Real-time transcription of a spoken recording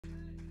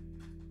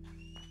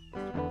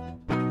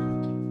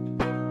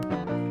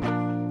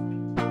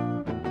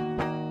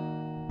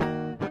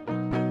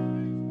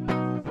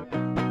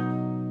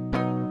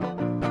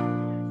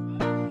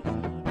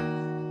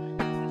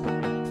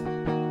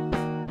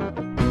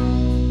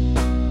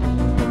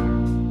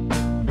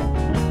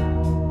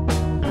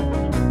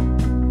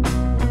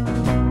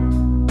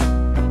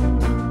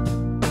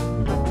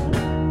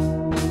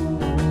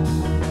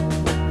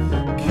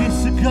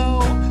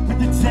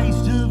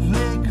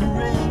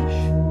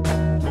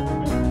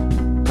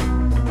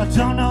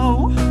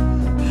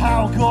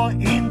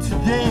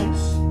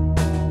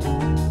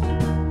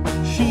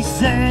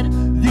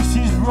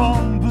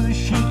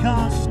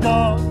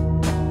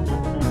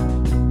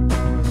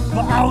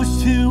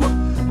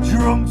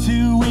drunk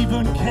to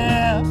even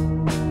care.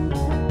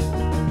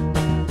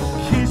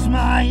 Kiss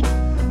my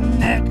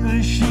neck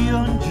as she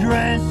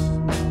undressed,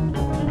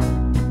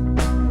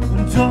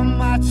 and on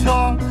my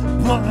top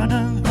button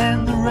and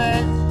then the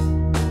rest.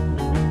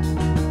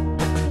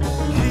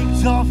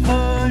 Kicked off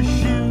her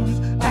shoes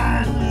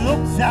and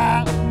looked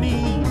at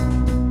me,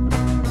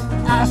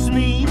 asked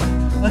me,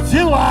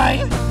 do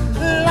I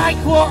like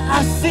what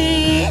I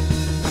see?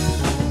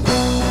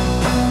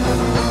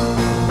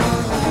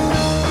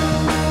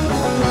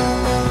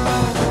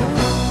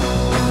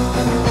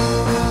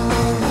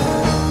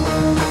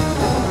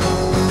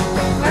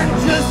 And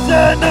just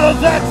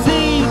another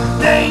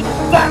teenage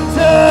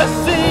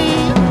fantasy,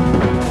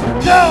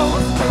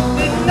 girls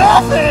in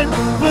nothing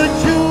but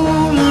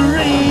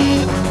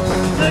jewelry,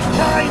 the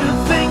kind of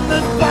thing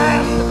that's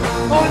banned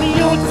on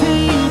your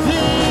TV,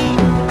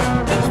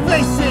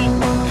 displacing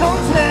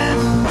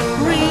content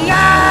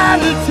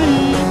reality.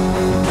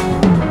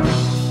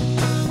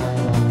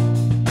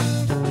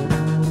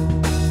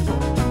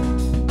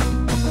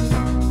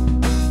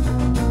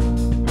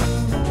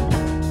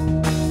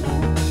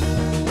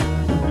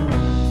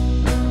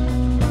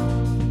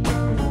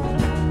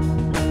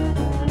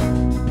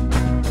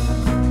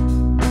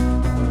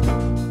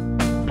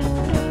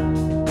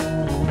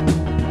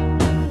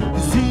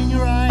 Seeing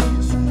your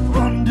eyes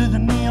under the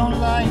neon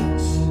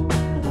lights,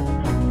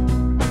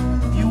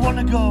 you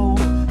wanna go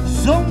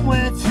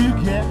somewhere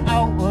to get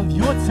out of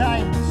your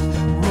tights.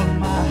 Run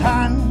my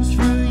hands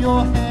through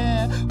your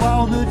hair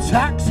while the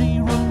taxi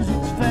runs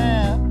its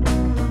fare.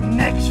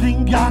 Next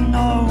thing I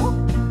know,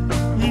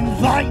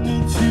 invite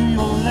me to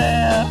your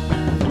lair.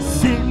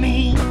 Sit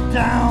me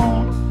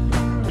down,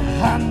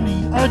 hand me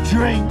a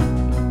drink,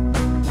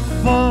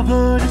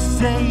 further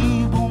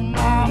disable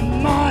my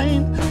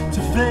mind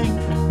to think.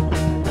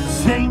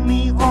 Take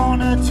me on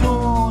a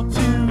tour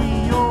to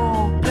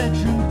your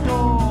bedroom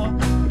door.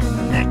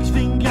 Next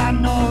thing I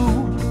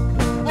know,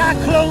 our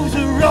clothes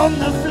are on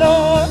the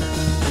floor.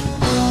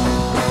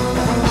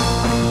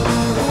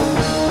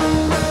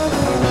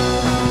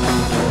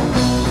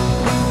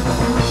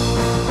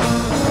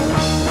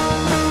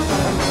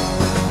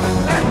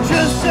 And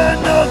just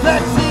another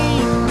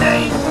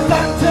teenage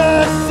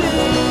fantasy,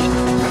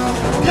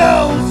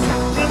 girls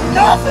with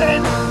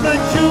nothing